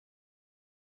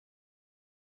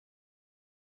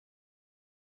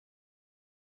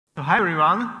So hi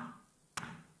everyone.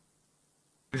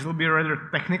 This will be rather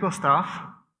technical stuff.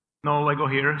 No Lego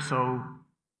here, so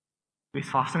please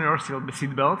fasten your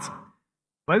seatbelts.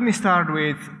 Let me start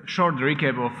with a short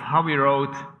recap of how we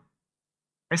wrote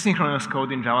asynchronous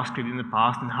code in JavaScript in the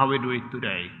past and how we do it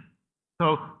today.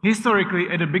 So historically,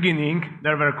 at the beginning,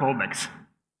 there were callbacks.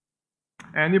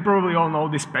 And you probably all know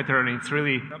this pattern. It's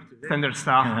really standard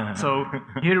stuff. So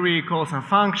here we call some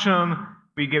function,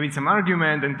 we give it some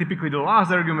argument, and typically the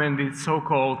last argument is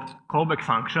so-called callback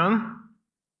function.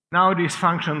 Now this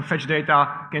function, fetch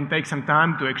data, can take some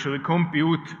time to actually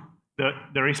compute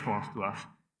the response to us.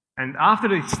 And after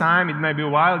this time, it may be a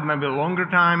while, it might be a longer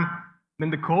time,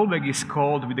 then the callback is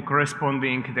called with the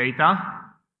corresponding data,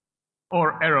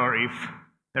 or error if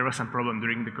there was some problem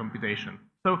during the computation.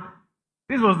 So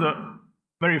this was the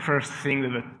very first thing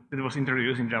that was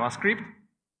introduced in JavaScript.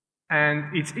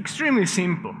 And it's extremely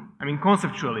simple, I mean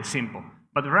conceptually simple.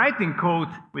 But writing code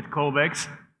with callbacks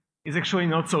is actually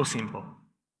not so simple.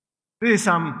 This is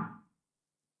some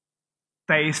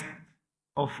taste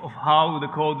of how the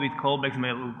code with callbacks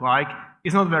may look like.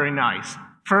 It's not very nice.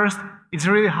 First, it's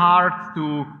really hard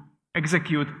to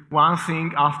execute one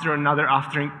thing after another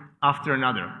after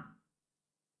another.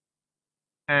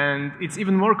 And it's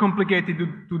even more complicated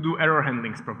to do error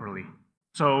handlings properly.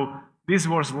 So this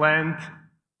was land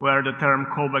where the term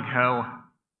callback hell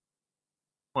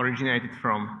originated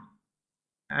from.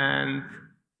 And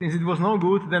since it was no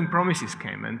good, then promises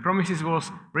came. And promises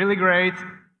was really great,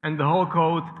 and the whole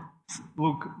code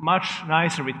looked much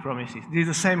nicer with promises. This is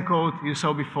the same code you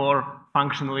saw before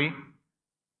functionally.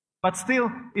 But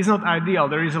still, it's not ideal.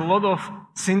 There is a lot of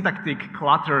syntactic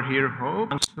clutter here.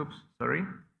 Oops, sorry.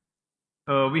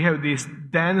 We have these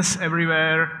thens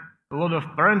everywhere, a lot of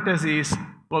parentheses,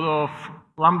 a lot of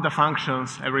lambda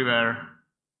functions everywhere.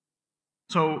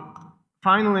 So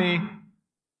finally,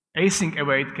 async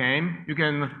await came. You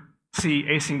can see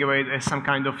async await as some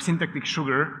kind of syntactic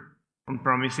sugar on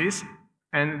promises.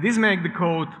 And this makes the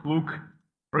code look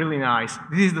really nice.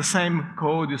 This is the same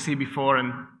code you see before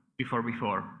and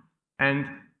before. And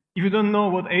if you don't know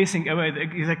what async await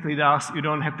exactly does, you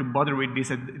don't have to bother with this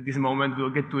at this moment.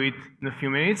 We'll get to it in a few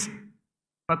minutes.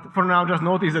 But for now, just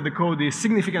notice that the code is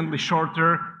significantly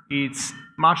shorter. It's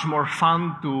much more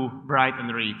fun to write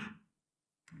and read.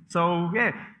 So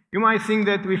yeah, you might think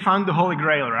that we found the holy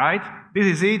grail, right? This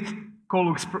is it.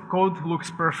 Code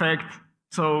looks perfect,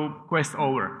 so quest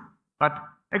over. But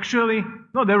actually,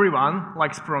 not everyone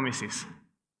likes promises.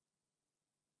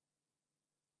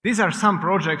 These are some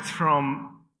projects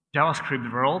from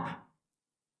JavaScript world.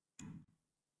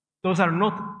 Those are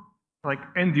not like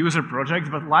end-user projects,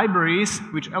 but libraries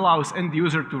which allows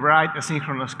end-user to write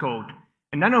asynchronous code.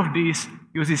 And none of these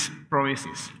uses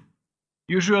promises.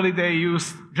 Usually they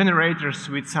use generators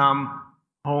with some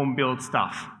home-built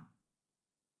stuff.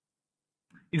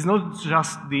 It's not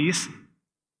just this.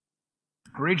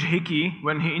 Rich Hickey,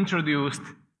 when he introduced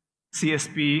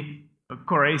CSP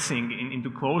core async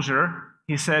into Clojure,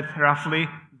 he said roughly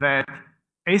that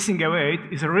async await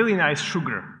is a really nice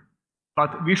sugar,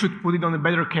 but we should put it on a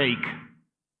better cake,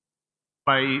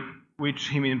 by which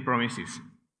he means promises.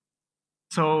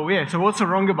 So yeah, so what's so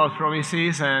wrong about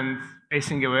promises and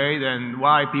async await, and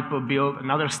why people build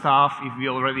another stuff if we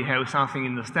already have something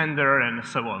in the standard and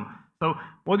so on. So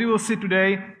what you will see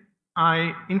today,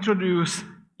 I introduce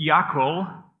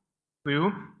Yacol to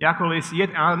you. Yacol is yet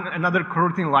another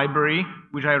coroutine library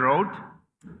which I wrote,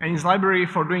 and it's a library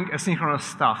for doing asynchronous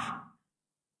stuff.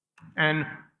 And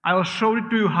I will show it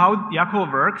to you how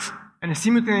Yacol works, and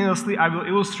simultaneously I will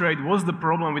illustrate what's the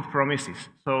problem with promises.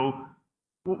 So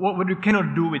what you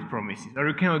cannot do with promises, or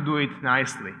you cannot do it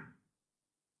nicely.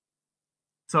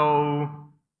 So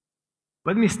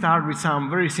let me start with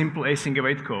some very simple async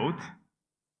await code.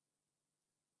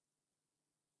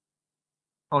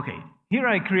 Okay, here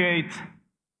I create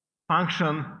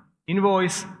function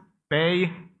invoice,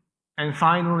 pay, and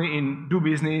finally in do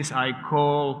business I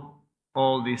call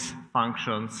all these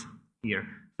functions here.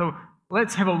 So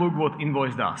let's have a look what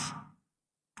invoice does.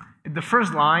 At the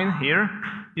first line here,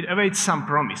 it awaits some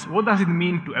promise. What does it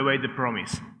mean to await the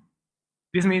promise?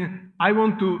 This means I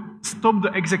want to stop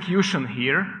the execution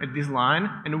here at this line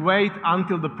and wait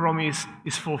until the promise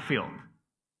is fulfilled,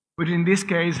 which in this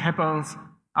case happens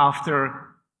after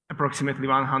approximately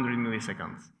 100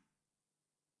 milliseconds.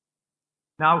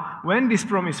 Now, when this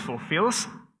promise fulfills,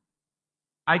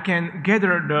 I can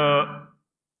gather the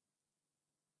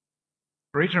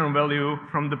return value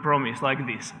from the promise like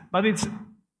this. But it's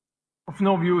of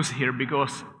no use here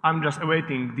because I'm just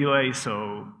awaiting delay,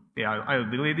 so yeah, I'll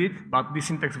delete it, but this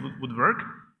syntax would work.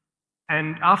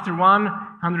 And after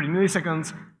 100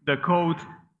 milliseconds, the code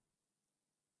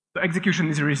the execution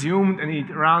is resumed and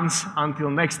it runs until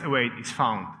next await is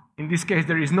found. In this case,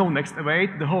 there is no next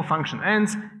await, the whole function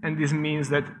ends, and this means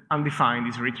that undefined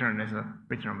is returned as a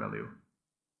return value.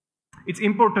 It's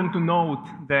important to note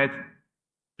that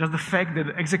just the fact that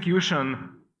the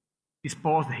execution is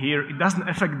paused here, it doesn't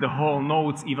affect the whole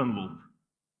node's even loop.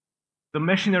 The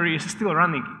machinery is still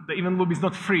running. The even loop is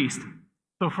not freezed.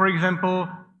 So for example,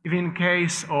 if in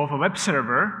case of a web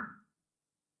server,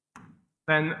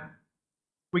 then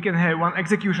we can have one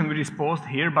execution which is paused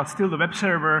here, but still the web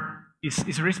server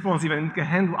is responsive and it can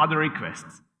handle other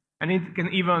requests. And it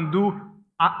can even do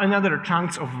another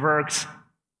chunks of works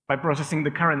by processing the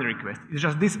current request. It's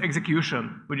just this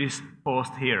execution which is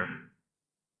paused here.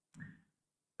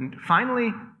 And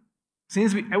finally,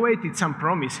 since we awaited some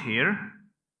promise here,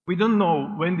 we don't know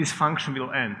when this function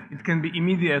will end. It can be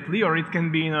immediately or it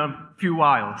can be in a few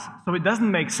whiles. So it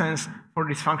doesn't make sense for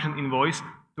this function invoice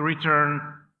to return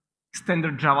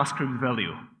standard JavaScript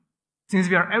value. Since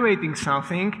we are awaiting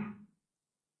something,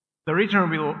 the return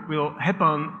will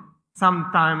happen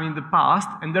sometime in the past,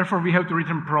 and therefore we have to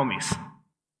return promise.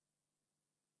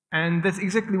 And that's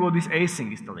exactly what this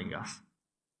async is telling us.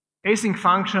 Async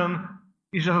function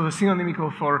is just a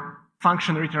synonymical for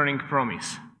function returning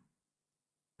promise.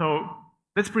 So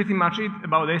that's pretty much it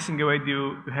about async await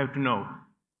you have to know.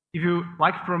 If you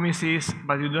like promises,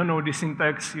 but you don't know the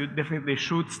syntax, you definitely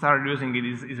should start using it.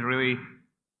 It's really a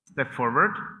step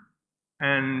forward.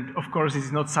 And of course,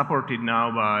 it's not supported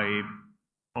now by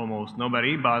almost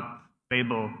nobody, but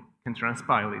Babel can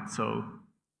transpile it, so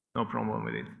no problem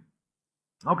with it.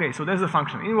 Okay, so that's the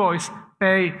function invoice.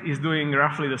 Pay is doing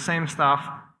roughly the same stuff.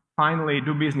 Finally,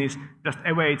 do business just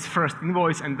awaits first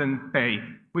invoice and then pay,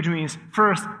 which means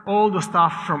first all the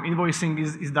stuff from invoicing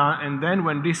is done, and then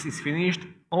when this is finished,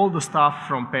 all the stuff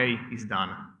from pay is done.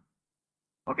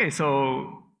 Okay,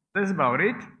 so that's about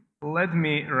it. Let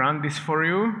me run this for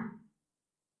you.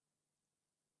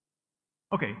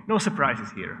 Okay, no surprises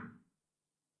here.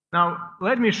 Now,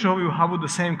 let me show you how would the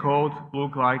same code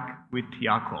look like with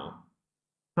YACL.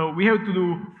 So we have to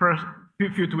do first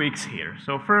few tweaks here.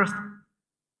 So first,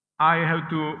 I have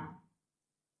to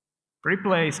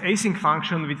replace async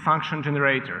function with function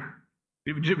generator,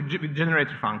 with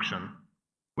generator function,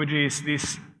 which is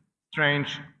this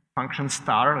strange function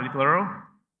star, literal.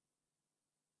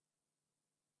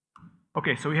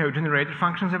 Okay, so we have generator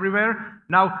functions everywhere.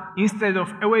 Now, instead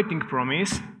of awaiting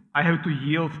promise, I have to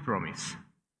yield promise.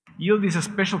 Yield is a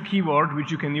special keyword which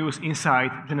you can use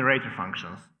inside generator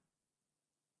functions.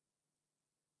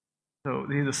 So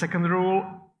this is the second rule.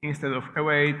 Instead of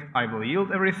await, I will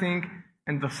yield everything.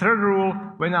 And the third rule,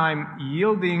 when I'm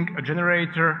yielding a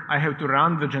generator, I have to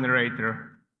run the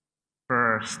generator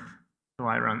first. So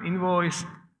I run invoice,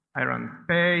 I run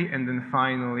pay, and then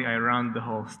finally I run the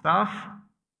whole stuff.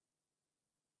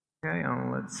 Okay,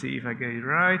 and let's see if I get it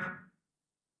right.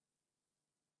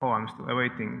 Oh, I'm still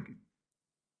awaiting.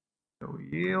 So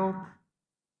yield.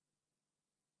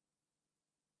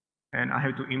 And I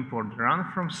have to import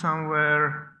run from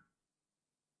somewhere.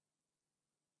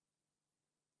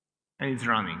 And it's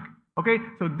running. Okay,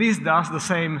 so this does the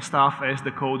same stuff as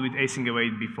the code with async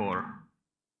await before.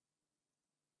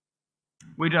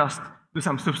 We just do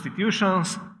some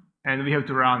substitutions, and we have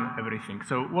to run everything.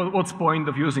 So what's the point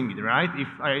of using it, right? If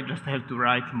I just have to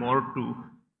write more to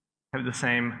have the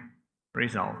same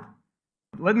result.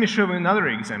 Let me show you another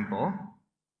example.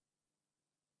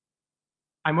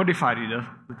 I modified it a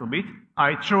little bit.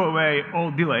 I throw away all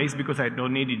delays because I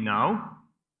don't need it now.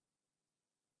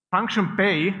 Function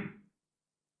pay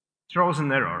throws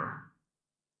an error.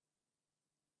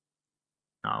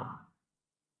 Now,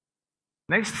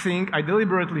 next thing, I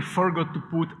deliberately forgot to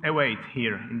put await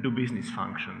here in do business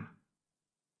function.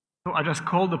 So I just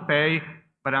call the pay,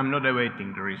 but I'm not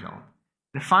awaiting the result.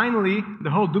 And finally, the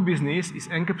whole do business is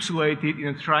encapsulated in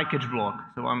a try-catch block.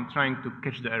 So I'm trying to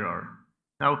catch the error.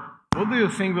 Now, what do you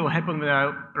think will happen when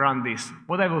I run this?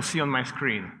 What I will see on my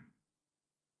screen?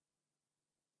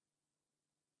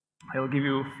 I will give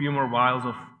you a few more whiles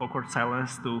of awkward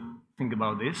silence to think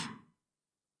about this.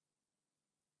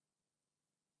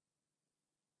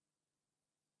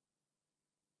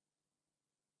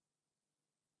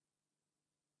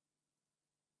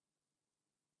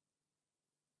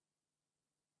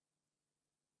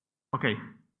 Okay,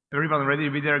 everyone ready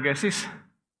with their guesses?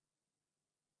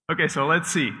 Okay, so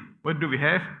let's see. What do we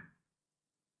have?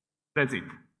 That's it.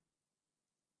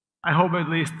 I hope at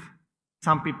least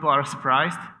some people are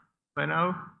surprised by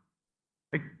now.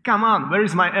 Like, come on, where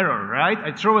is my error, right?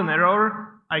 I throw an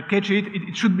error, I catch it,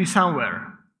 it should be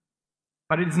somewhere.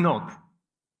 But it's not.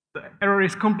 The error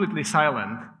is completely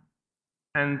silent.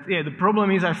 And yeah, the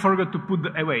problem is I forgot to put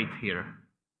the await here.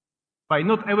 by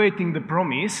not awaiting the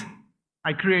promise,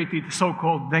 I created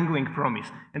so-called dangling promise.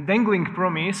 And dangling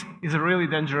promise is a really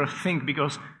dangerous thing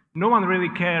because no one really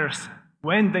cares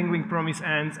when dangling promise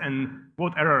ends and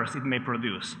what errors it may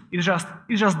produce. It's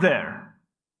just there.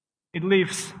 It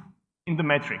lives in the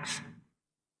matrix.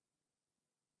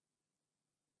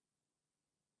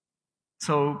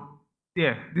 So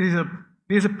yeah, this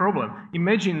is a problem.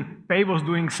 Imagine Pay was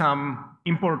doing some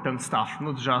important stuff,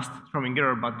 not just throwing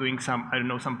error, but doing some, I don't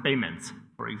know, some payments,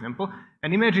 for example.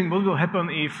 And imagine what will happen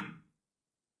if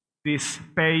this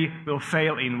Pay will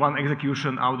fail in one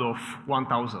execution out of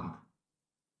 1,000.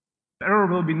 The error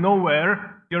will be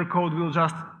nowhere. Your code will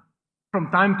just, from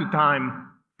time to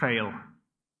time, fail.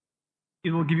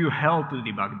 It will give you hell to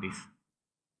debug this.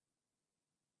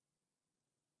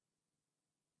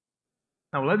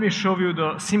 Now let me show you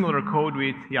the similar code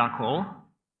with YACL.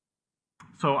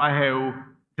 So I have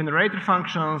generator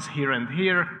functions here and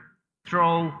here,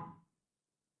 throw,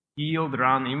 yield,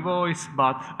 run, invoice,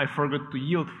 but I forgot to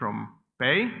yield from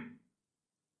Pay.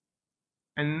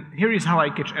 And here is how I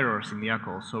catch errors in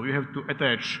YACL. So you have to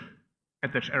attach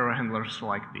error handlers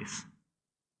like this.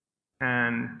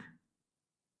 And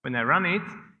when I run it,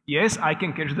 yes, I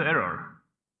can catch the error.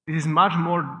 This is much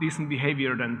more decent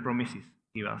behavior than promises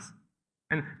give us.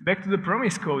 And back to the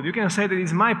promise code, you can say that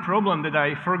it's my problem that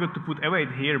I forgot to put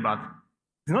await here, but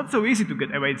it's not so easy to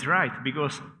get awaits right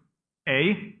because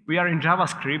A, we are in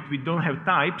JavaScript, we don't have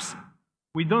types,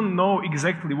 we don't know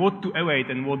exactly what to await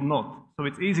and what not. So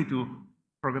it's easy to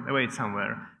forget await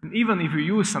somewhere. And even if you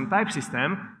use some type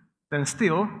system, then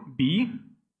still B,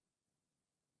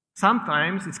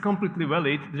 sometimes it's completely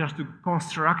valid just to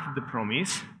construct the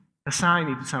promise, assign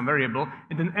it to some variable,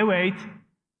 and then await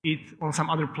it on some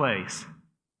other place.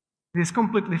 This is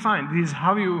completely fine. This is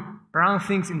how you run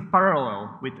things in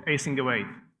parallel with async await.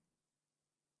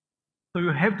 So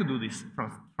you have to do this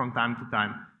from time to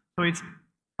time. So it's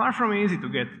far from easy to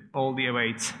get all the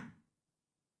awaits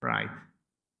right.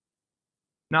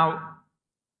 Now,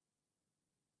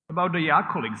 about the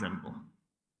YACL example.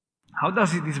 How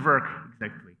does this work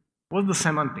exactly? What's the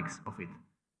semantics of it?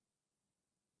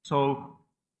 So,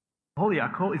 whole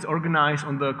YACL is organized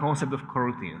on the concept of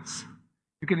coroutines.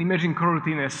 You can imagine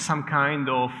coroutine as some kind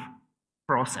of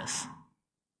process.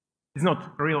 It's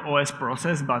not a real OS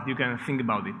process, but you can think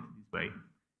about it this way.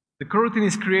 The coroutine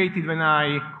is created when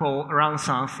I call run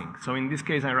something. So in this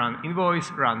case, I run invoice,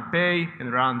 run pay,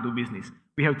 and run do business.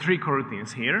 We have 3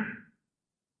 coroutines here.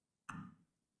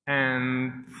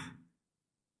 And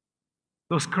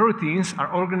those coroutines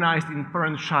are organized in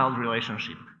parent-child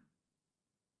relationship.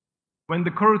 When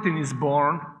the coroutine is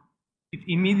born, it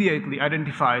immediately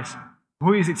identifies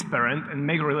who is its parent and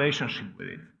make a relationship with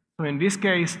it. So in this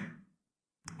case,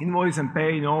 invoice and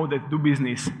pay know that do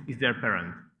business is their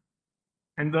parent.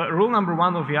 And the rule number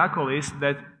 1 of YACL is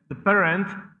that the parent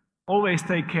always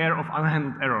take care of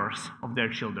unhandled errors of their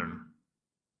children.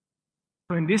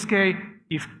 So in this case,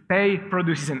 if pay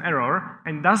produces an error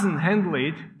and doesn't handle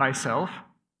it by itself,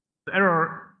 the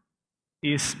error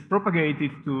is propagated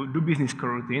to do business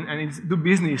coroutine, and it's do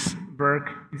business work,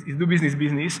 it's do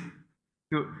business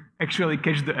to actually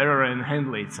catch the error and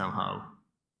handle it somehow.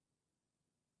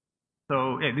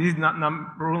 So yeah, this is not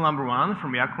rule number 1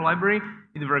 from YACL library.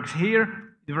 It works here.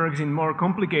 It works in more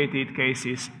complicated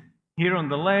cases. Here on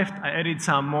the left, I added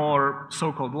some more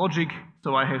so-called logic.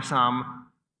 So I have some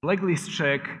blacklist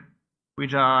check,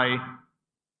 which I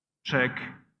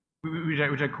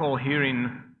call here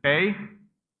in pay.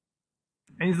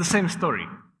 And it's the same story.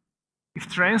 If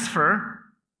transfer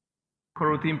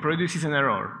coroutine produces an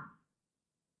error,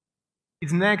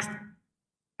 its next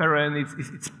parent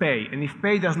it's pay. And if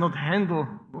pay does not handle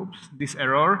this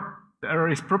error, the error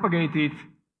is propagated to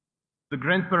the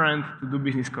grandparent to do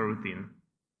business coroutine.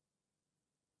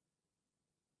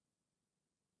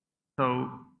 So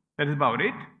that's about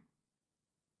it.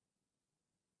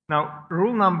 Now,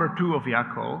 rule number 2 of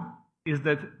YACL is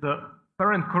that the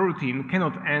parent coroutine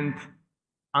cannot end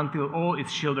until all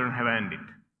its children have ended.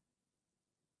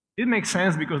 It makes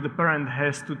sense because the parent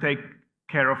has to take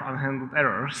care of unhandled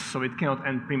errors, so it cannot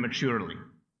end prematurely.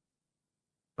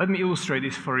 Let me illustrate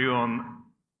this for you on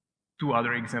 2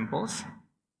 other examples.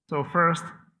 So first,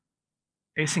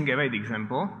 async await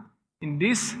example. In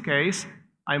this case,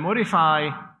 I modify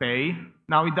pay.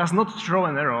 Now it does not throw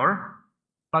an error,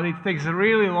 but it takes a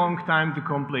really long time to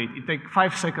complete. It takes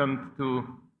 5 seconds to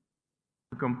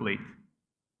complete.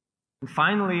 And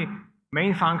finally,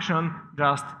 main function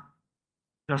just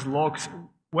logs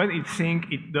when it thinks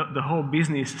the whole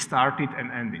business started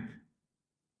and ended.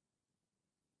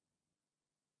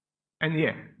 And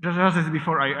yeah, just as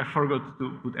before, I forgot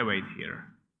to put await here.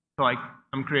 So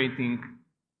I'm creating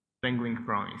dangling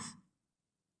promise.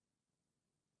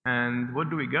 And what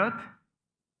do we got?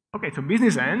 Okay, so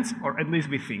business ends, or at least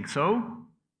we think so,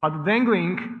 but the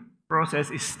dangling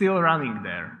process is still running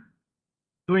there,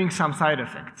 doing some side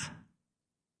effects.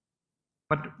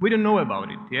 But we don't know about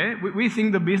it, yeah? We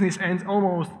think the business ends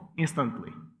almost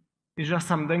instantly. It's just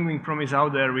some dangling promise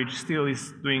out there which still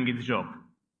is doing its job.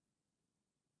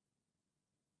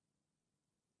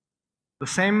 The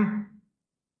same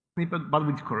snippet, but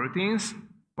with coroutines.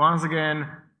 Once again,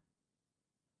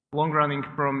 long-running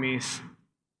promise,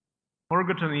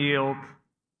 forgotten yield,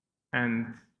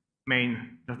 and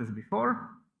main just as before.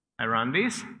 I run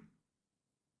this.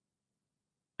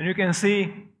 And you can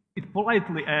see it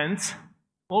politely ends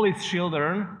all its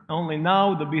children, only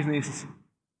now the business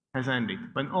has ended,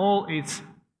 when all its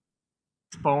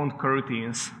spawned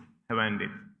coroutines have ended.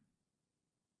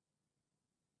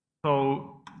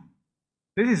 So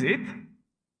this is it.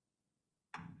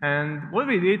 And what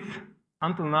we did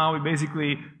until now, we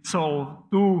basically solved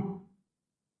two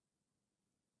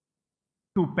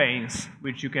pains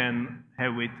which you can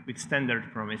have with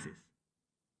standard promises.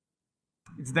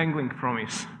 It's dangling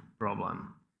promise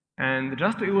problem. And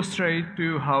just to illustrate to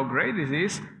you how great this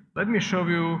is, let me show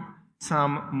you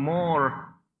some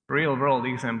more real-world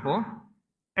example.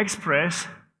 Express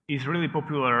is really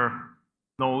popular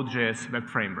Node.js web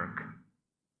framework.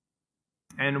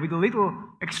 And with a little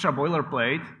extra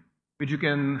boilerplate, which you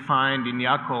can find in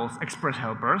Yakov's Express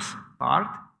helpers part,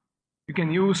 you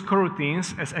can use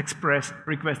coroutines as Express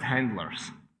request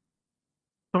handlers.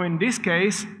 So in this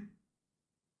case,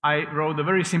 I wrote a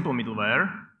very simple middleware.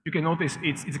 You can notice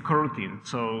it's a coroutine,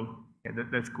 so yeah,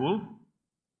 that's cool.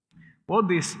 What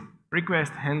this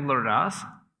request handler does,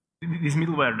 this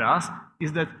middleware does,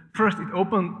 is that first it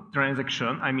opens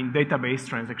transaction, I mean database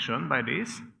transaction by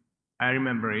this. I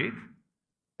remember it.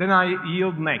 Then I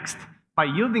yield next. By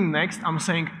yielding next, I'm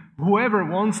saying whoever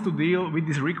wants to deal with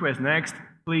this request next,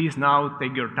 please now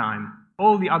take your time.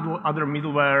 All the other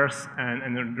middlewares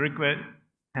and the request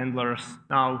handlers,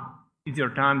 now it's your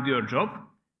time, do your job.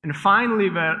 And finally,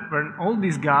 when all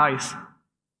these guys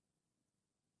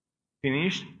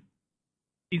finished,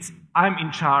 I'm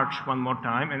in charge one more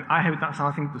time, and I have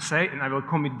something to say, and I will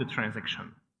commit the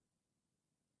transaction.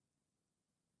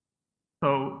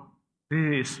 So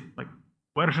this is like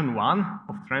version 1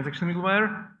 of transaction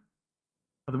middleware,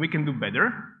 but we can do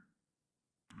better.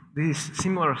 This is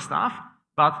similar stuff,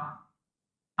 but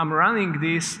I'm running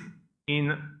this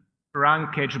in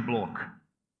run catch block.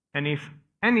 And if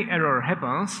any error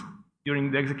happens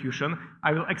during the execution,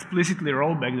 I will explicitly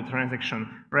roll back the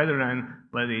transaction rather than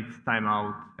let it time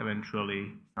out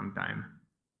eventually sometime.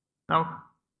 Now,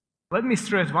 let me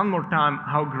stress one more time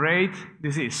how great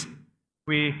this is.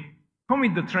 We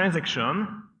commit the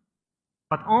transaction,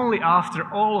 but only after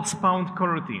all spawned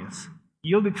coroutines,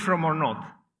 yielded from or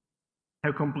not,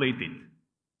 have completed.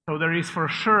 So there is for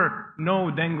sure no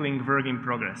dangling work in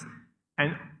progress.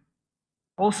 And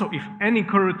also, if any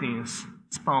coroutines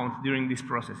spawned during this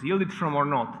process, yielded from or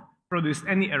not, produced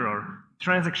any error,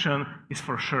 transaction is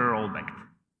for sure rollbacked.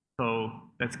 So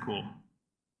that's cool.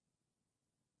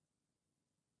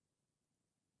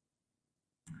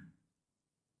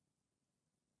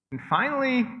 And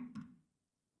finally,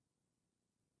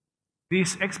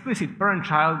 this explicit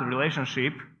parent-child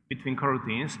relationship between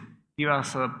coroutines gives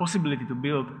us a possibility to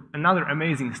build another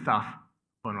amazing stuff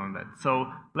on that.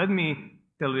 So let me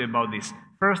tell you about this.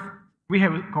 First, we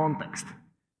have context.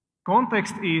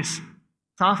 Context is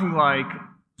something like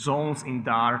zones in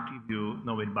Dart, if you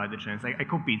know it by the chance. I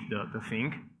copied the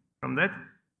thing from that.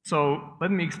 So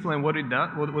let me explain what it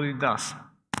does.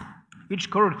 Each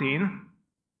coroutine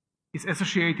is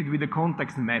associated with a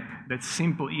context map, that's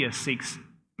simple ES6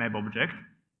 map object.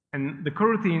 And the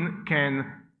coroutine can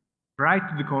write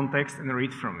to the context and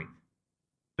read from it.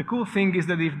 The cool thing is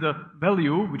that if the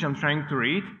value, which I'm trying to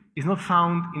read, is not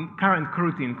found in current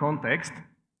coroutine context,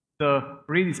 the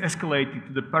read is escalated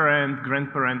to the parent,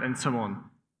 grandparent, and so on.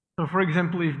 So for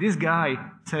example, if this guy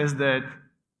says that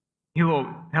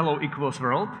hello equals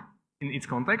world in its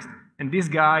context, and this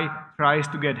guy tries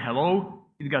to get hello,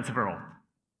 it gets world.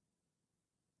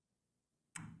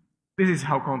 This is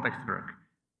how context works.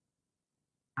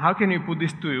 How can you put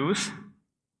this to use?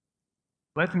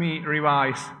 Let me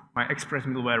revise my Express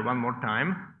middleware one more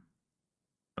time.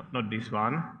 No, not this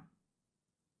one.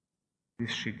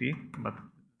 This shitty, but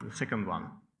the second one.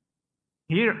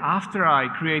 Here, after I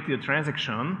created a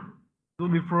transaction, it will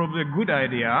be probably a good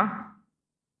idea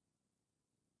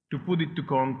to put it to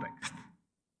context.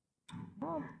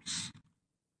 Oops.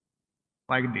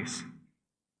 Like this.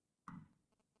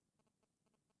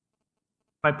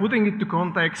 By putting it to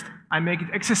context, I make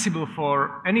it accessible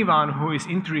for anyone who is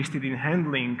interested in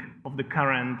handling of the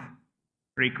current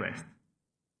request.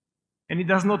 And it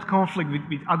does not conflict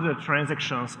with other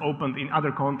transactions opened in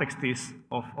other contexts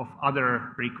of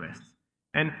other requests.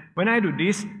 And when I do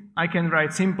this, I can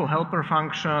write simple helper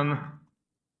function,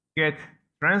 get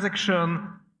transaction,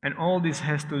 and all this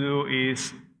has to do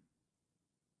is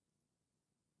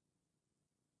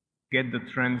get the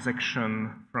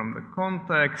transaction from the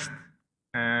context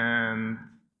and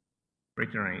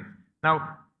return it.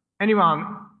 Now,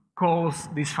 anyone calls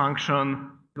this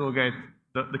function will get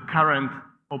the current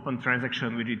open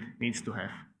transaction which it needs to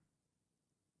have.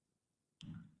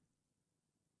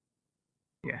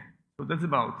 Yeah, so that's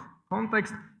about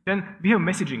context. Then we have a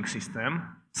messaging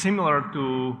system similar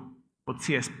to what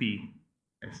CSP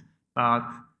is. But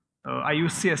I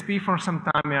use CSP for some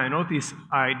time and I notice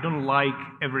I don't like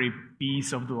every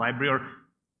piece of the library, or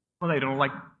what I don't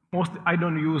like, I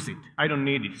don't use it, I don't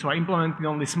need it. So I implemented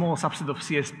only a small subset of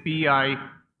CSP I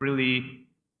really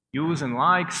use and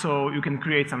like. So you can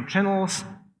create some channels,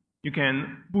 you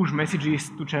can push messages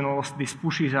to channels, these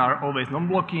pushes are always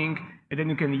non-blocking, and then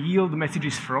you can yield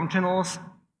messages from channels,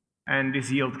 and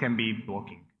this yield can be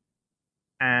blocking.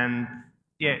 And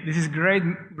yeah, this is great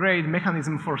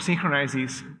mechanism for synchronizing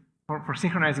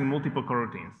multiple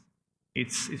coroutines.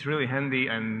 It's really handy,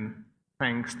 and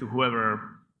thanks to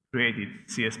whoever created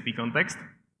CSP context.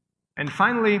 And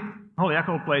finally, whole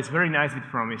YACL plays very nice with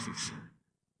promises.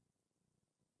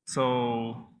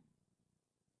 So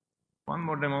one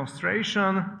more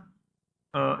demonstration.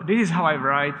 This is how I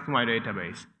write to my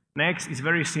database. Next is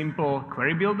very simple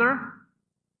query builder.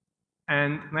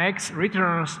 And next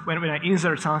returns, when I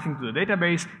insert something to the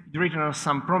database, it returns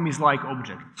some promise-like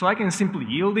object. So I can simply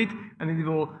yield it, and it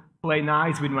will play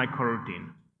nice with my coroutine.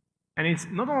 And it's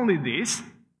not only this,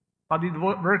 but it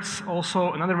works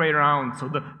also another way around. So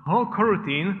the whole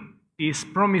coroutine is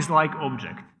promise-like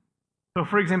object. So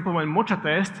for example, when mocha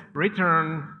test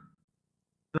return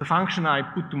the function I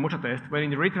put to mocha test,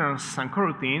 when it returns some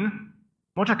coroutine,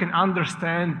 mocha can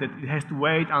understand that it has to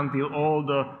wait until all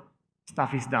the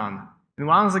stuff is done. And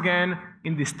once again,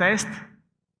 in this test,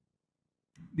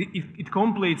 it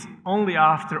completes only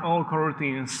after all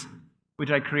coroutines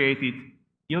which I created,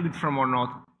 yielded from or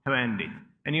not, have ended.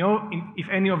 And you know, if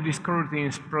any of these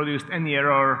coroutines produced any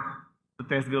error, the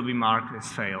test will be marked as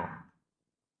fail.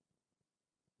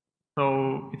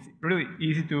 So it's really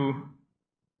easy to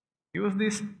use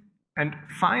this. And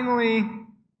finally,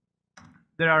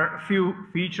 there are a few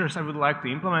features I would like to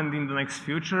implement in the next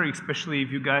future, especially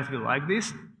if you guys will like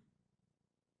this.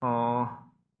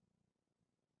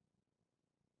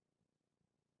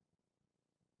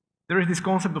 There is this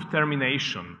concept of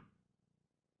termination.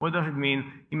 What does it mean?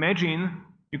 Imagine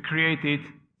you created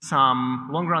some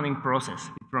long-running process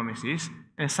with promises,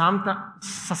 and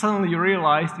suddenly you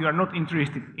realized you are not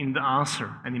interested in the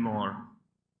answer anymore.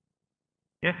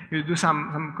 Yeah, you do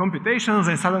some computations,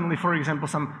 and suddenly, for example,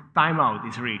 some timeout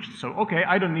is reached. So, okay,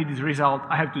 I don't need this result,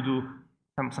 I have to do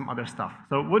some other stuff.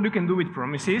 So what you can do with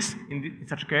promises in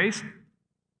such a case?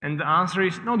 And the answer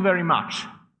is not very much.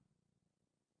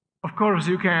 Of course,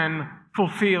 you can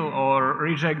fulfill or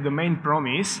reject the main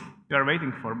promise you are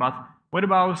waiting for, but what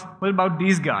about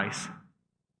these guys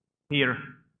here?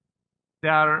 They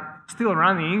are still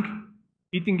running,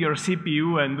 eating your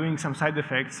CPU and doing some side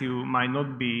effects you might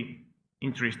not be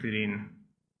interested in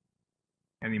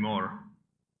anymore.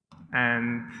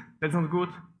 And that's not good.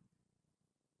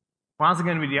 Once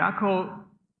again, with YACL,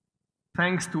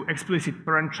 thanks to explicit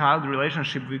parent-child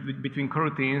relationship between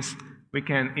coroutines, we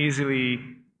can easily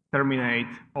terminate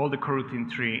all the coroutine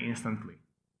tree instantly.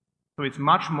 So it's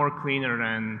much more cleaner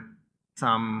than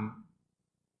some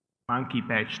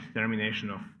monkey-patched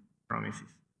termination of promises.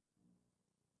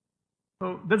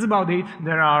 So that's about it.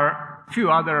 There are few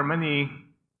other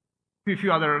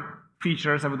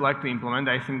features I would like to implement.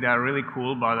 I think they are really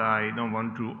cool, but I don't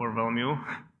want to overwhelm you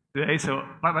today. So,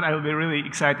 but I will be really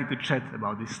excited to chat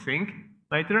about this thing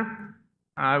later.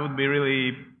 I would be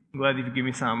really glad if you give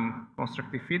me some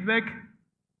constructive feedback.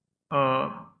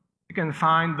 You can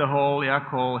find the whole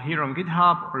YACL here on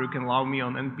GitHub, or you can log me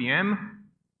on NPM.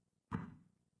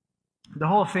 The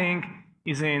whole thing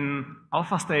is in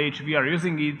alpha stage. We are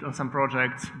using it on some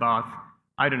projects, but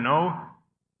I don't know.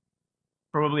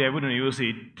 Probably I wouldn't use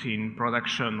it in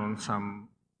production on some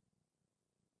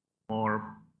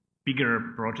more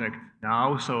bigger project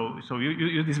now. So you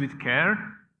use this with care,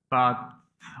 but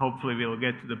hopefully we'll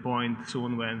get to the point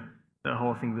soon when the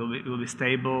whole thing will be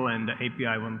stable and the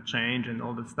API won't change and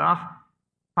all that stuff.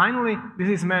 Finally, this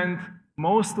is meant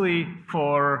mostly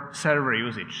for server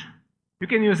usage. You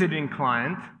can use it in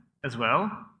client as well.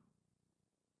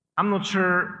 I'm not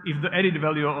sure if the added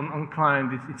value on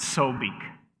client is so big.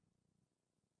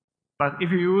 But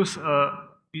if you use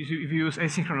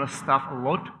asynchronous stuff a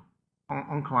lot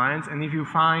on clients, and if you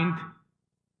find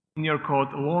in your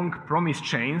code long promise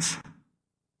chains,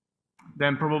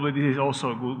 then probably this is also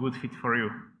a good fit for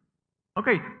you.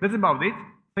 Okay, that's about it.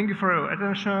 Thank you for your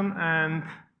attention and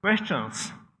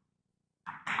questions.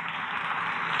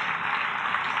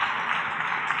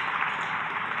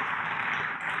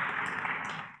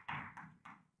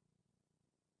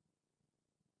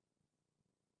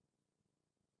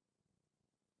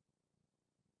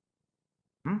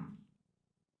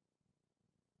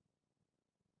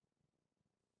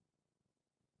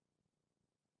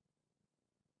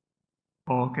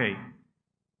 Okay.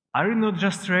 Are you not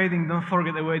just trading don't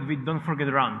forget await with don't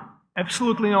forget run?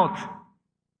 Absolutely not.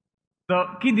 The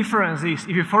key difference is if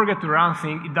you forget to run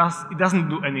thing, it doesn't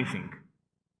do anything.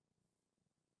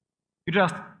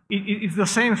 It's the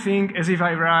same thing as if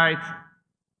I write,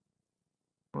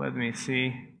 let me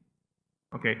see.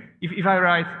 Okay, if I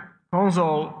write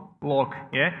console log,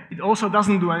 yeah, it also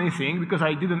doesn't do anything because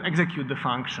I didn't execute the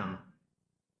function.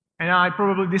 And I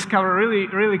probably discover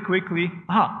really quickly,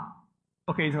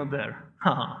 okay, it's not there.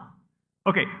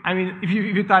 Okay, I mean, if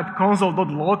you type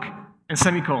console.log and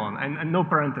semicolon and no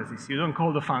parentheses, you don't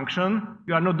call the function,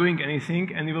 you are not doing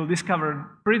anything, and you will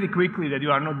discover pretty quickly that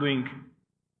you are not doing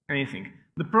anything.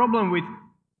 The problem with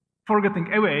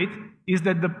forgetting await is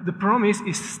that the promise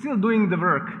is still doing the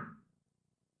work.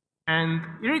 And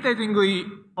irritatingly,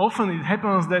 often it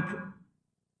happens that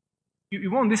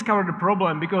you won't discover the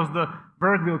problem because the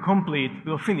work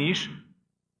will finish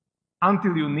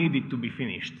until you need it to be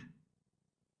finished.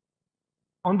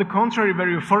 On the contrary, where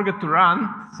you forget to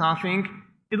run something,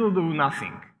 it will do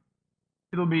nothing.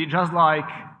 It will be just like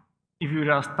if you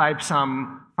just type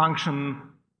some function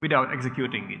without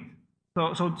executing it.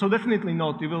 So definitely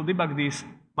not. You will debug this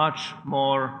much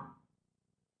more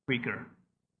quicker.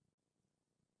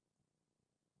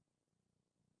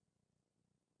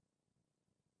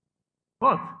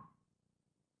 What?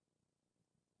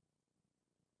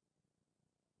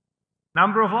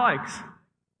 Number of likes.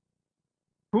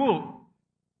 Cool.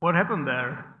 What happened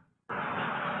there?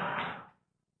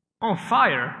 On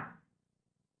fire.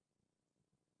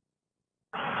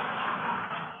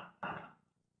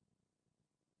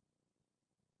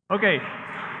 Okay.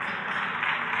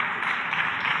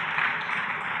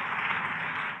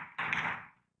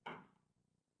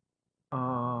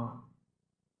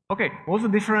 Okay, what's the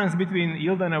difference between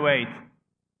yield and await?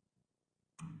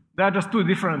 There are just two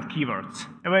different keywords.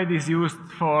 Await is used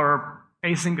for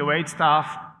async await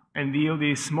stuff, and yield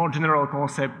is more general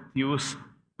concept used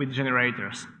with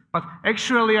generators. But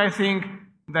actually, I think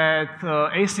that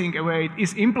async await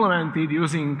is implemented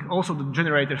using also the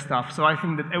generator stuff. So I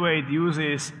think that await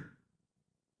uses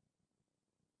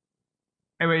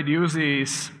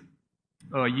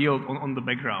yield on the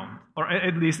background, or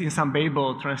at least in some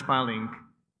Babel transpiling,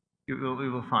 you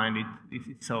will find it.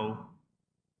 It's so.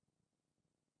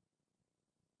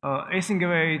 Async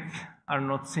await are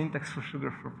not syntax for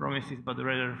sugar for promises, but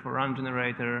rather for run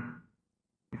generator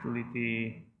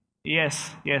utility.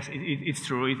 Yes, it's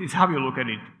true. It's how you look at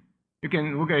it. You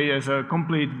can look at it as a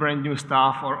complete brand new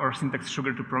stuff or syntax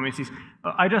sugar to promises.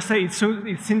 I just say it's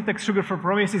syntax sugar for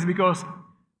promises because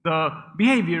the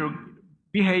behavior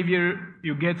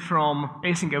you get from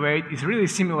async await is really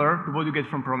similar to what you get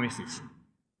from promises.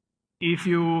 If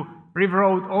you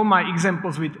rewrote all my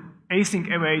examples with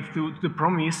async await to the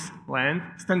promise land,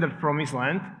 standard promise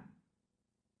land,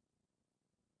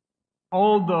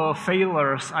 all the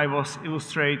failures I was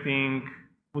illustrating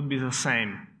would be the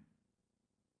same.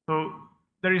 So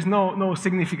there is no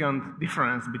significant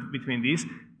difference between these.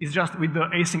 It's just with the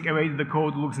async await the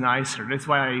code looks nicer. That's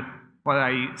why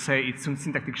I say it's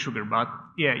syntactic sugar. But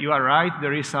yeah, you are right.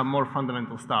 There is some more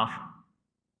fundamental stuff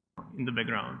in the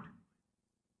background.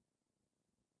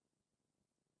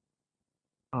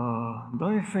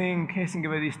 Don't you think async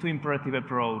await is too imperative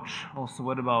approach? Also,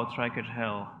 what about try catch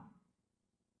hell?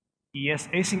 Yes,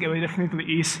 async await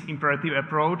definitely is imperative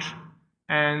approach,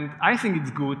 and I think it's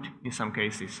good in some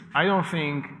cases. I don't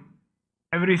think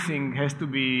everything has to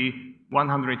be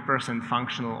 100%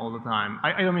 functional all the time.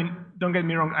 I mean, don't get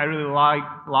me wrong, I really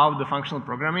love the functional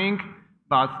programming,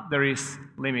 but there is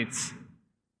limits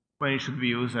when it should be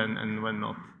used and when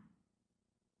not.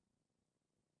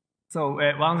 So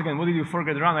once again, what did you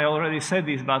forget run? I already said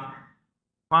this, but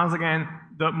once again,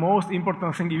 the most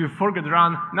important thing, if you forget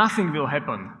run, nothing will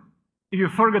happen. If you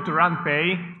forget to run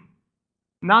pay,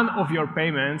 none of your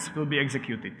payments will be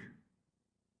executed.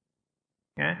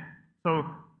 Okay? So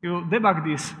you will debug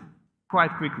this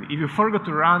quite quickly. If you forget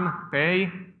to run pay,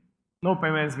 no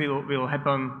payments will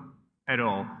happen at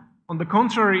all. On the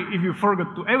contrary, if you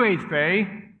forgot to await pay,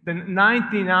 then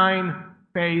 99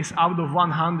 pays out of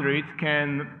 100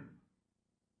 can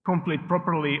complete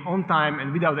properly on time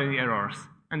and without any errors.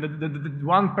 And the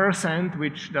 1%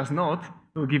 which does not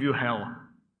will give you hell.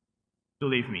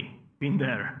 Believe me, been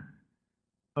there.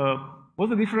 What's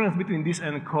the difference between this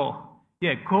and Co?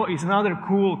 Yeah, Co is another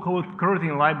cool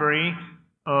coroutine library,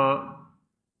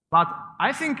 but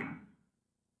I think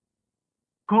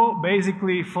Co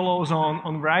basically follows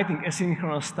on writing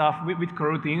asynchronous stuff with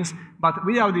coroutines, but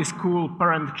without this cool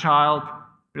parent-child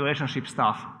relationship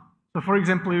stuff. So for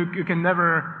example, you can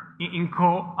never, in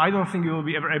Co, I don't think you will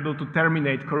be ever able to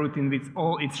terminate coroutine with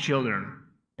all its children,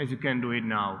 as you can do it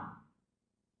now.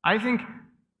 I think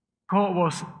Co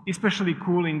was especially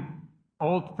cool in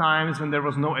old times when there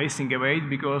was no async await,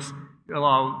 because it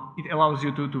allows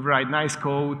you to write nice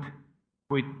code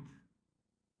with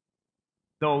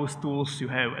those tools you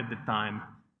have at the time.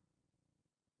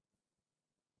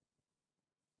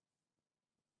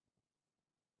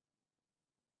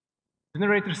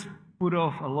 Generators put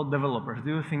off a lot of developers.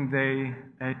 Do you think they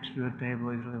add to the table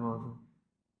is really was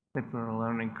a steeper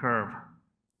learning curve?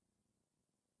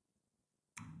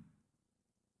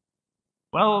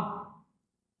 Well,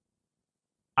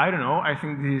 I don't know. I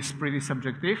think this is pretty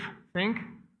subjective thing.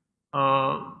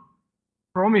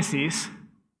 Promises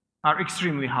are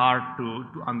extremely hard to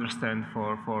understand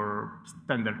for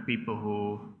standard people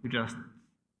who just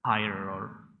hire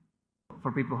or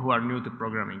for people who are new to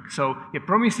programming. So yeah,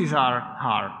 promises are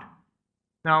hard.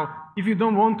 Now, if you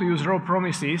don't want to use raw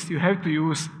promises, you have to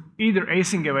use either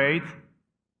async await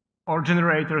or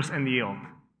generators and yield.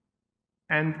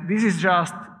 And this is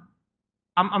just,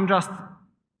 I'm just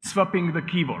swapping the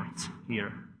keywords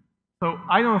here. So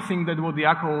I don't think that what the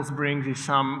ACLs brings is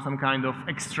some kind of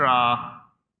extra,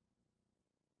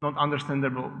 not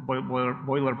understandable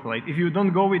boilerplate. If you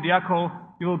don't go with the ACL,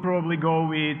 you will probably go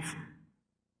with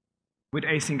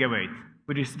async await,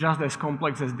 which is just as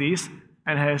complex as this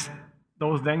and has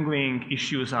those dangling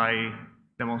issues I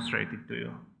demonstrated to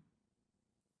you.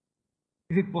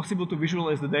 Is it possible to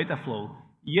visualize the data flow?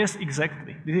 Yes,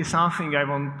 exactly. This is something I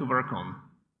want to work on.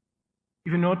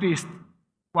 If you noticed,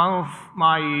 one of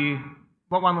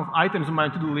items on my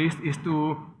to-do list is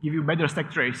to give you better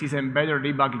stack traces and better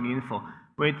debugging info.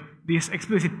 With this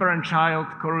explicit parent-child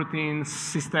coroutines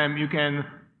system, you can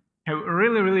have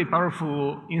really, really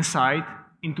powerful insight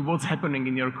into what's happening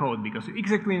in your code, because you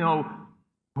exactly know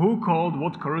who called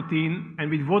what coroutine and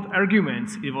with what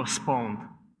arguments it was spawned.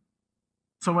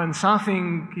 So when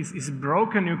something is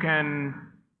broken, you can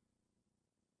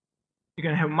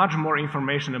have much more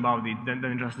information about it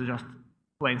than just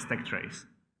plain stack trace.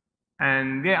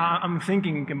 And yeah, I'm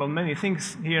thinking about many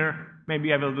things here.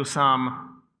 Maybe I will do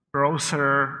some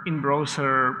in-browser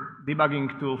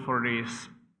debugging tool for this.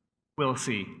 We'll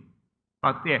see.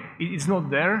 But yeah, it's not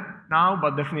there now,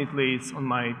 but definitely it's on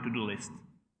my to-do list.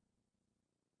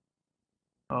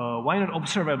 Why not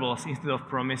observables instead of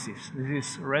promises? This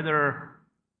is rather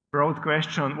broad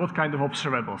question. What kind of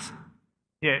observables?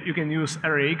 Yeah, you can use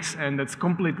RX, and that's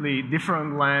completely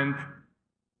different land.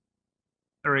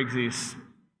 RX is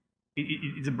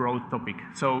it's a broad topic.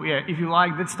 So yeah, if you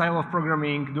like that style of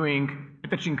programming,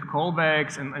 attaching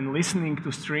callbacks and listening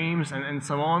to streams and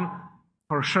so on,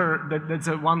 for sure that's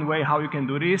one way how you can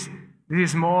do this. This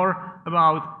is more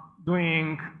about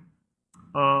doing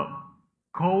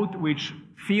code which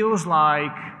feels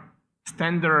like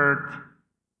standard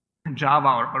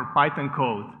Java or Python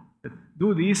code. That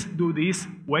do this,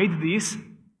 wait this,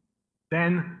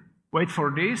 then wait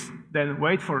for this, then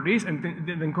wait for this, and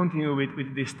then continue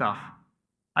with this stuff.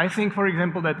 I think, for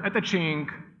example, that attaching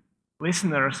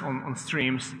listeners on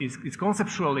streams is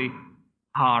conceptually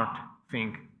hard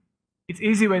thing. It's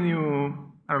easy when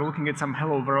you are looking at some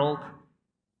hello world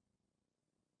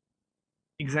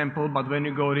example, but when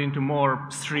you go into more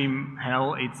stream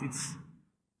hell, it's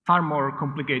far more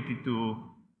complicated to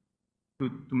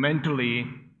mentally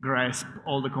grasp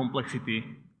all the complexity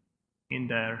in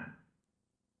there.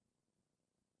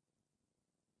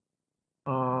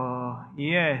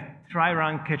 Yeah, try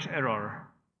run catch error.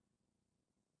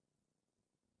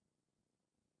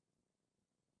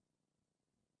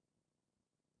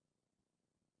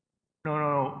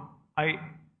 No, I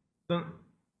don't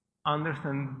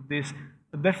understand this.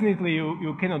 Definitely,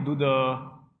 you cannot do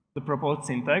the proposed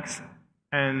syntax.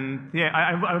 And yeah,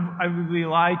 I would really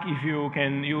like if you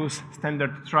can use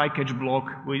standard try catch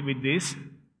block with this,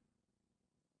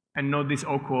 and not this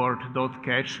awkward dot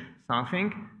catch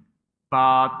something.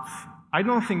 But I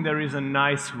don't think there is a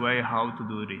nice way how to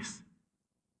do this.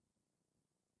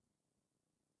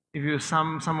 If you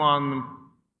someone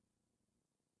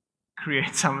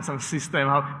create some system.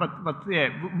 But yeah,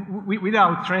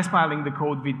 without transpiling the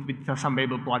code with some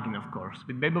Babel plugin, of course.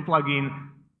 With Babel plugin,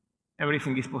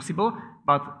 everything is possible.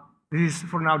 But this is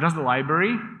for now just a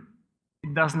library.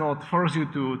 It does not force you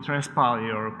to transpile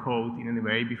your code in any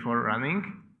way before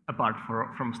running, apart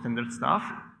from standard stuff.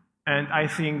 And I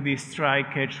think this try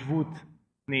catch would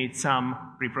need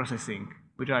some preprocessing,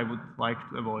 which I would like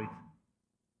to avoid.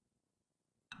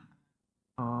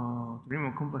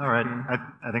 Remove complexity. All right,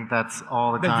 I think that's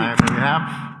all the time that we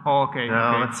have. Oh, okay.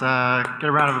 So let's get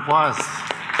a round of applause.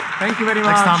 Thank you very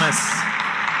much. Thanks, Thomas.